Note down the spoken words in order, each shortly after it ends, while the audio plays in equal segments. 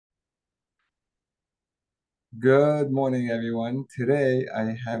Good morning, everyone. Today,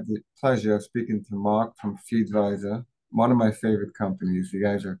 I have the pleasure of speaking to Mark from Feedvisor, one of my favorite companies. You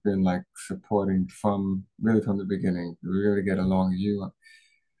guys have been like supporting from really from the beginning. We really get along, you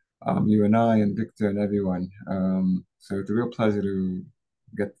and I, and Victor and everyone. So it's a real pleasure to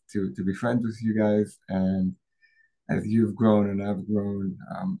get to be friends with you guys. And as you've grown and I've grown,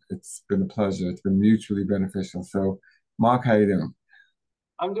 it's been a pleasure. It's been mutually beneficial. So, Mark, how you doing?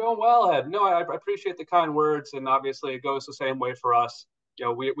 I'm doing well, Ed. No, I appreciate the kind words, and obviously it goes the same way for us.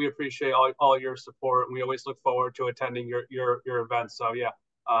 We appreciate all your support, and we always look forward to attending your events. So yeah,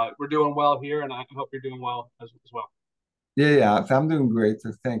 we're doing well here, and I hope you're doing well as well. Yeah, so I'm doing great,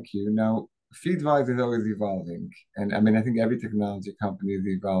 so thank you. Now, Feedvisor is always evolving, and I mean, I think every technology company is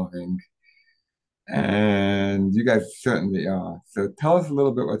evolving, and you guys certainly are. So tell us a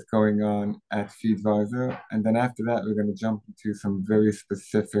little bit what's going on at Feedvisor, and then after that, we're going to jump into some very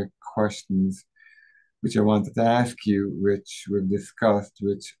specific questions, which I wanted to ask you, which we've discussed,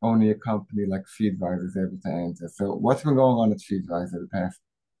 which only a company like Feedvisor is able to answer. So what's been going on at Feedvisor the past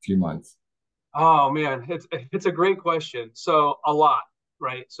few months? Oh man, it's a great question. So a lot,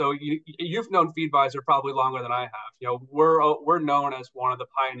 right? So you've known Feedvisor probably longer than I have. We're known as one of the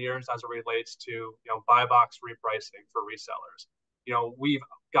pioneers as it relates to buy box repricing for resellers. We've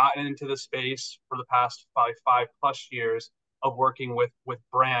gotten into the space for the past five plus years of working with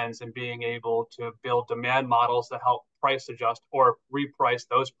brands and being able to build demand models to help price adjust or reprice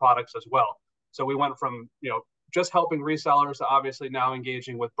those products as well. So we went from just helping resellers to obviously now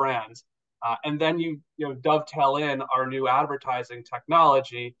engaging with brands, and then you dovetail in our new advertising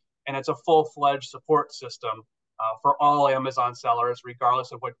technology, and it's a full-fledged support system for all Amazon sellers,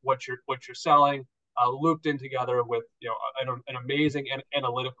 regardless of what you're selling, looped in together with an amazing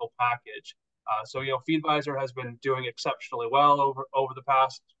analytical package. So Feedvisor has been doing exceptionally well over the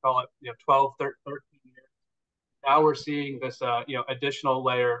past, call it 12, 13 years. Now we're seeing this additional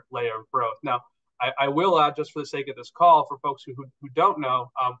layer of growth. Now I will add, just for the sake of this call, for folks who don't know,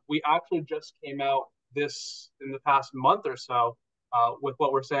 we actually just came out this in the past month or so with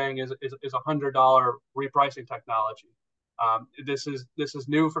what we're saying is $100 repricing technology. This is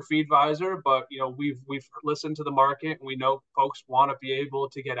new for Feedvisor, but we've listened to the market, and we know folks want to be able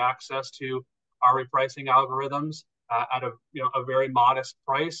to get access to our repricing algorithms at a very modest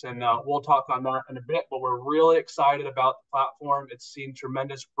price, and we'll talk on that in a bit. But we're really excited about the platform. It's seen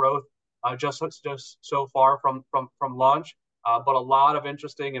tremendous growth just so far from launch. But a lot of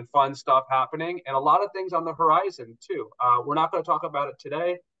interesting and fun stuff happening, and a lot of things on the horizon too. We're not going to talk about it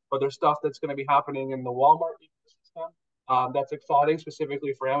today, but there's stuff that's going to be happening in the Walmart ecosystem that's exciting,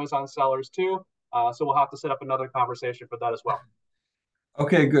 specifically for Amazon sellers too. So we'll have to set up another conversation for that as well.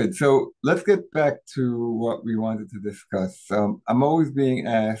 Okay, good. So let's get back to what we wanted to discuss. I'm always being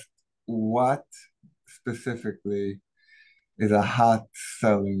asked what specifically is a hot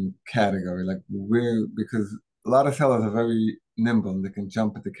selling category. Like because a lot of sellers are very nimble. They can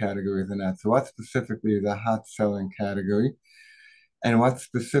jump into categories and that. So what specifically is a hot selling category? And what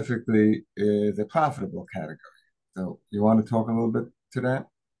specifically is a profitable category? So you want to talk a little bit to that?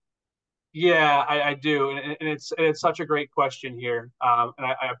 Yeah, I do, and it's such a great question here, and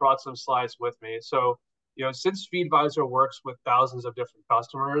I brought some slides with me. So, since Feedvisor works with thousands of different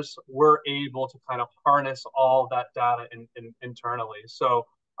customers, we're able to kind of harness all that data internally. So,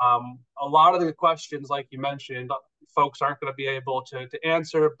 a lot of the questions, like you mentioned, folks aren't going to be able to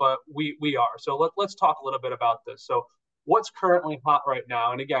answer, but we are. So let's talk a little bit about this. So, what's currently hot right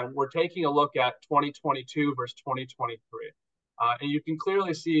now? And again, we're taking a look at 2022 versus 2023. And you can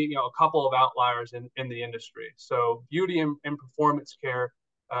clearly see, a couple of outliers in the industry. So beauty and performance care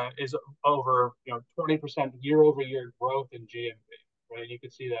is over, 20% year over year growth in GMV, right? You can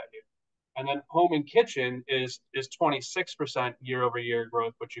see that here. And then home and kitchen is 26% year over year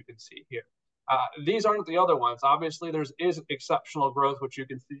growth, which you can see here. These aren't the other ones. Obviously, there's is exceptional growth, which you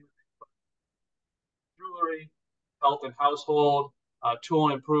can see: jewelry, health and household, tool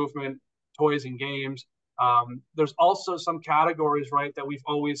and improvement, toys and games. There's also some categories, right, that we've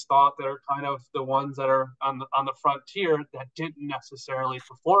always thought that are kind of the ones that are on the frontier that didn't necessarily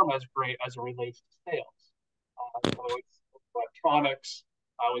perform as great as it relates to sales. So it's electronics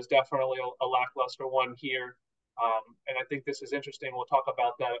was definitely a lackluster one here, and I think this is interesting. We'll talk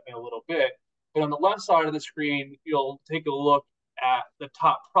about that in a little bit. But on the left side of the screen, you'll take a look at the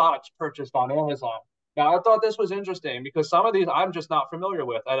top products purchased on Amazon. Now, I thought this was interesting because some of these I'm just not familiar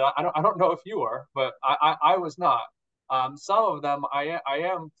with. I don't know if you are, but I was not. Some of them I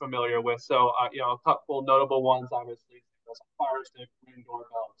am familiar with. So, a couple notable ones, obviously, Fire Stick, Ring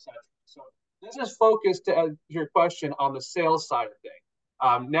Doorbell, etc. So this is focused to your question on the sales side of things.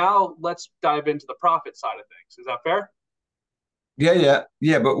 Now let's dive into the profit side of things. Is that fair?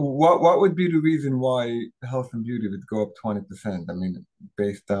 Yeah. But what would be the reason why health and beauty would go up 20%? I mean,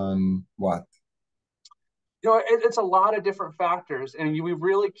 based on what? It's a lot of different factors, and we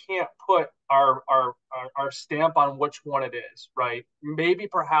really can't put our stamp on which one it is, right? Maybe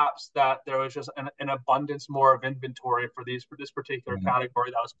perhaps that there was just an abundance more of inventory for this particular Right. category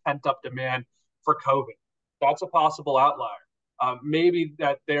that was pent up demand for COVID. That's a possible outlier. Maybe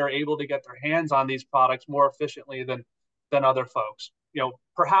that they're able to get their hands on these products more efficiently than other folks.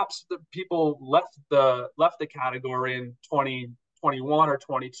 Perhaps the people left the category in 2021 or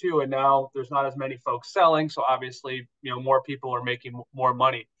 22, and now there's not as many folks selling. So obviously, more people are making more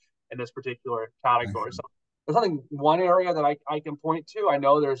money in this particular I category. So see. there's nothing one area that I can point to. I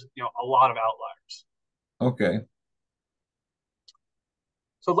know there's a lot of outliers. Okay.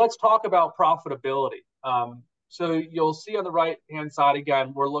 So let's talk about profitability. So you'll see on the right hand side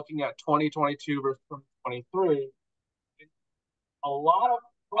again, we're looking at 2022 versus 2023. A lot of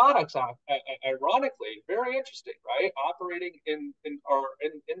products, ironically, very interesting, right? Operating in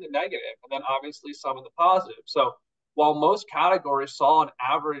the negative, and then obviously some in the positive. So while most categories saw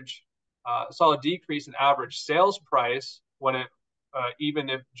a decrease in average sales price when it even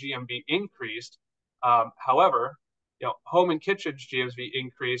if GMV increased. However, home and kitchen's GMV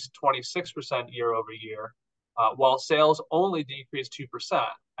increased 26% year over year, while sales only decreased 2%.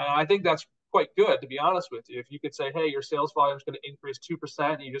 And I think that's quite good, to be honest with you. If you could say, hey, your sales volume is going to increase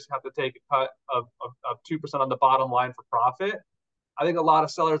 2%, and you just have to take a cut of 2% on the bottom line for profit. I think a lot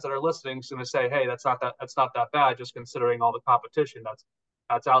of sellers that are listening is going to say, hey, that's not that bad, just considering all the competition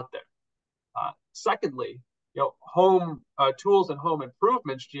that's out there. Secondly, home tools and home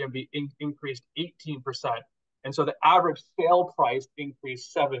improvements GMV increased 18%. And so the average sale price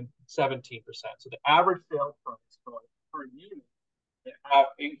increased 17%. So the average sale price per unit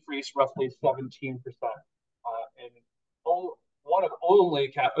increased roughly 17%. And one of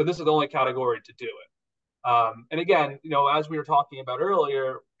only this is the only category to do it. And again, as we were talking about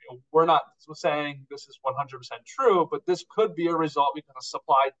earlier, we're not saying this is 100% true, but this could be a result because of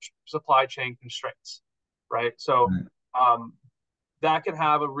supply chain constraints, right? So Right. um, that can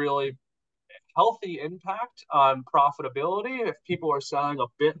have a really healthy impact on profitability if people are selling a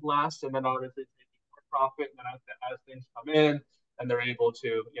bit less and then obviously taking more profit. And then as things come in, and they're able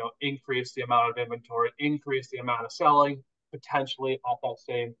to increase the amount of inventory, increase the amount of selling, potentially at that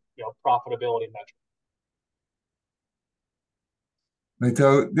same profitability metric. Right,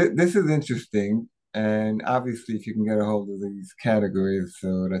 so this is interesting, and obviously, if you can get a hold of these categories,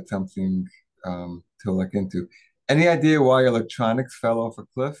 so that's something to look into. Any idea why electronics fell off a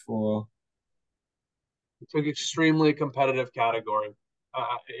cliff, or It's an extremely competitive category.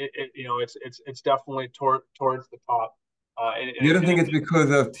 It's definitely towards the top. you don't think it's because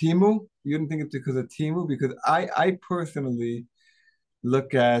of Timu? You don't think it's because of Timu? Because I personally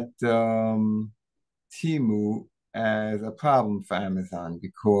look at Timu as a problem for Amazon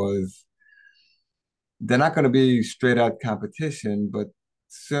because they're not going to be straight out competition, but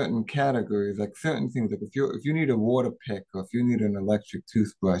certain categories, like certain things, like if you need a water pick, or if you need an electric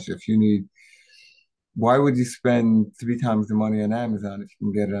toothbrush, if you need, why would you spend three times the money on Amazon if you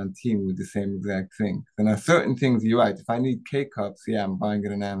can get it on Team with the same exact thing? And there are certain things you're right. If I need K cups, yeah, I'm buying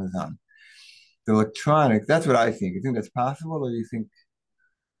it on Amazon. The electronics, that's what I think. You think that's possible, or you think,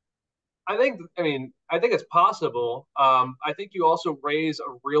 I think it's possible. I think you also raise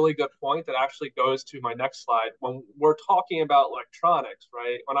a really good point that actually goes to my next slide. When we're talking about electronics,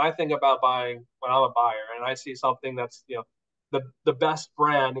 right? When I think about buying, when I'm a buyer and I see something that's, the best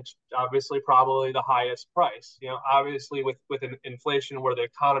brand, it's obviously probably the highest price. Obviously with inflation where the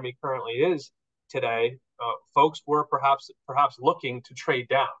economy currently is today, folks were perhaps looking to trade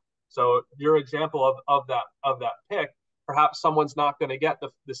down. So your example of that pick, perhaps someone's not going to get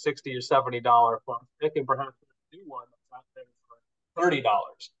the $60 or $70 plum. They can perhaps do one that's out there for $30.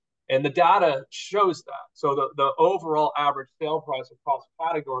 And the data shows that. So the overall average sale price across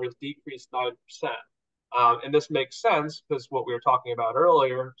categories decreased 9%. And this makes sense because what we were talking about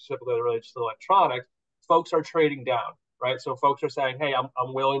earlier, specifically related to electronics, folks are trading down, right? So folks are saying, hey,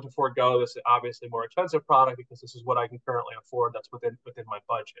 I'm willing to forego this obviously more expensive product because this is what I can currently afford that's within my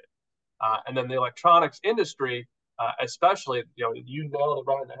budget. And then the electronics industry, especially, you nailed it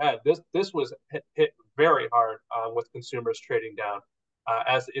right in the head. This was hit very hard with consumers trading down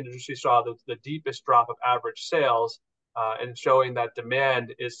as the industry saw the deepest drop of average sales and showing that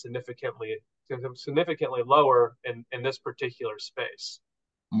demand is significantly lower in this particular space.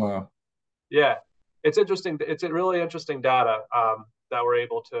 well, Yeah, it's interesting. It's a really interesting data that we're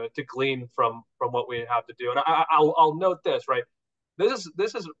able to glean from what we have to do. And I'll note this, right?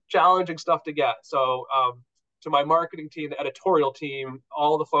 this is challenging stuff to get. So to my marketing team, the editorial team,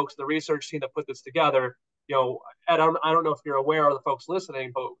 all the folks, the research team that put this together, I don't know if you're aware of the folks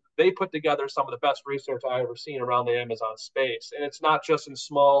listening, but they put together some of the best research I ever seen around the Amazon space. And it's not just in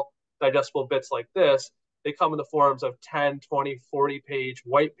small digestible bits like this. They come in the forms of 10, 20, 40-page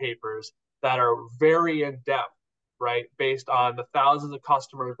white papers that are very in depth, right? Based on the thousands of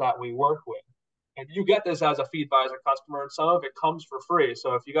customers that we work with. And you get this as a Feedvisor customer, and some of it comes for free.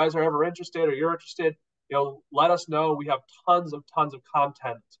 So if you guys are ever interested or you're interested, let us know. We have tons of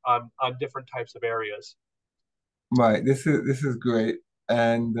content on different types of areas. Right. This is great.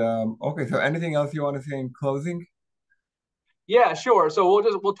 And okay, so anything else you want to say in closing? Yeah, sure. So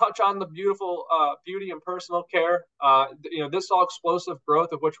we'll touch on the beautiful beauty and personal care. This all explosive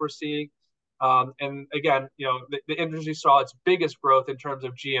growth of which we're seeing. And again, the industry saw its biggest growth in terms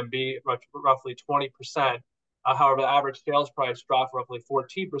of GMV, roughly 20%. However, the average sales price dropped roughly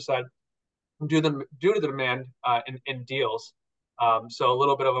 14% due to the demand in deals. So a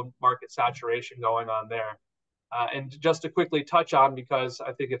little bit of a market saturation going on there. And just to quickly touch on, because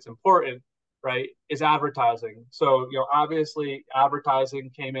I think it's important, right, is advertising. So, obviously advertising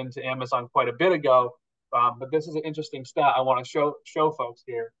came into Amazon quite a bit ago, but this is an interesting stat I want to show folks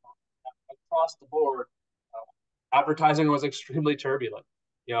here. Across the board, advertising was extremely turbulent.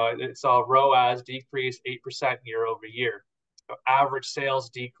 It saw ROAS decrease 8% year over year. Average sales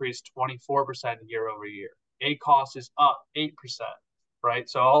decreased 24% year over year. ACoS is up 8%, right?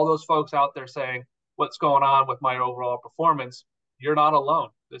 So all those folks out there saying, what's going on with my overall performance, you're not alone.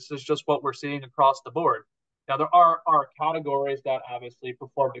 This is just what we're seeing across the board. Now, there are categories that obviously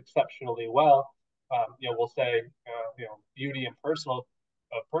performed exceptionally well. We'll say, beauty and personal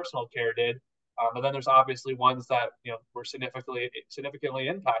care did. But then there's obviously ones that were significantly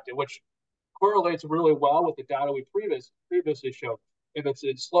impacted, which correlates really well with the data we previously showed. If it's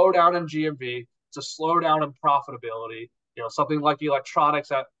a slowdown in GMV, it's a slowdown in profitability. Something like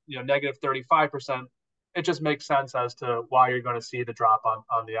electronics at negative 35%. It just makes sense as to why you're going to see the drop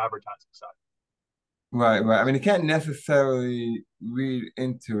on the advertising side. Right, right. I mean, you can't necessarily read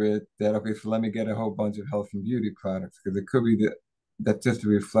into it that, okay, so let me get a whole bunch of health and beauty products, because it could be that that's just a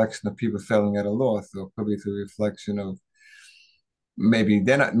reflection of people selling at a loss, or it could be it's a reflection of maybe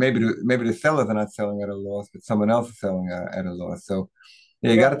they're not, maybe the sellers are not selling at a loss, but someone else is selling at a loss. So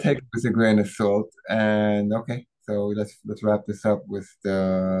yeah, you got Yeah, to take it with a grain of salt. And okay, so let's wrap this up with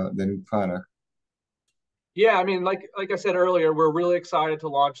the new product. yeah. I mean, like I said earlier, we're really excited to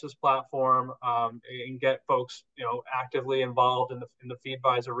launch this platform and get folks actively involved in the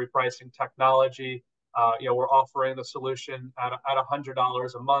Feedvisor repricing technology. We're offering the solution at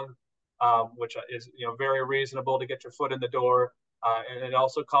 $100 a month, which is very reasonable to get your foot in the door. And it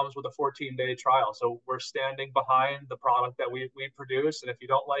also comes with a 14-day trial. So we're standing behind the product that we produce. And if you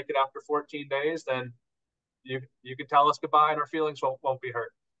don't like it after 14 days, then you can tell us goodbye and our feelings won't be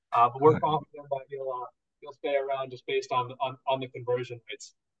hurt. But we're confident that you'll stay around just based on the conversion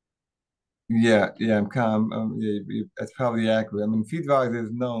rates. Yeah, yeah, I'm calm. Yeah, that's probably accurate. I mean, Feedvisor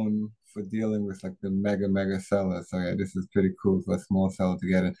is known for dealing with like the mega sellers. So yeah, this is pretty cool for a small seller to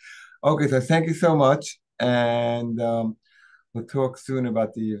get it. Okay, so thank you so much, and we'll talk soon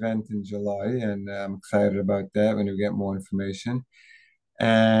about the event in July, and I'm excited about that when we get more information.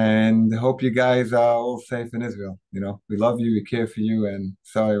 And hope you guys are all safe in Israel. We love you, we care for you, and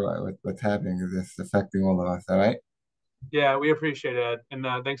sorry what's happening is this affecting all of us. All right. Yeah, we appreciate it. And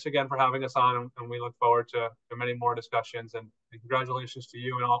thanks again for having us on. And we look forward to many more discussions. And congratulations to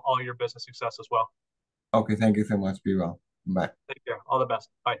you and all your business success as well. Okay, thank you so much. Be well. Bye. Take care. All the best.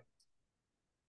 Bye.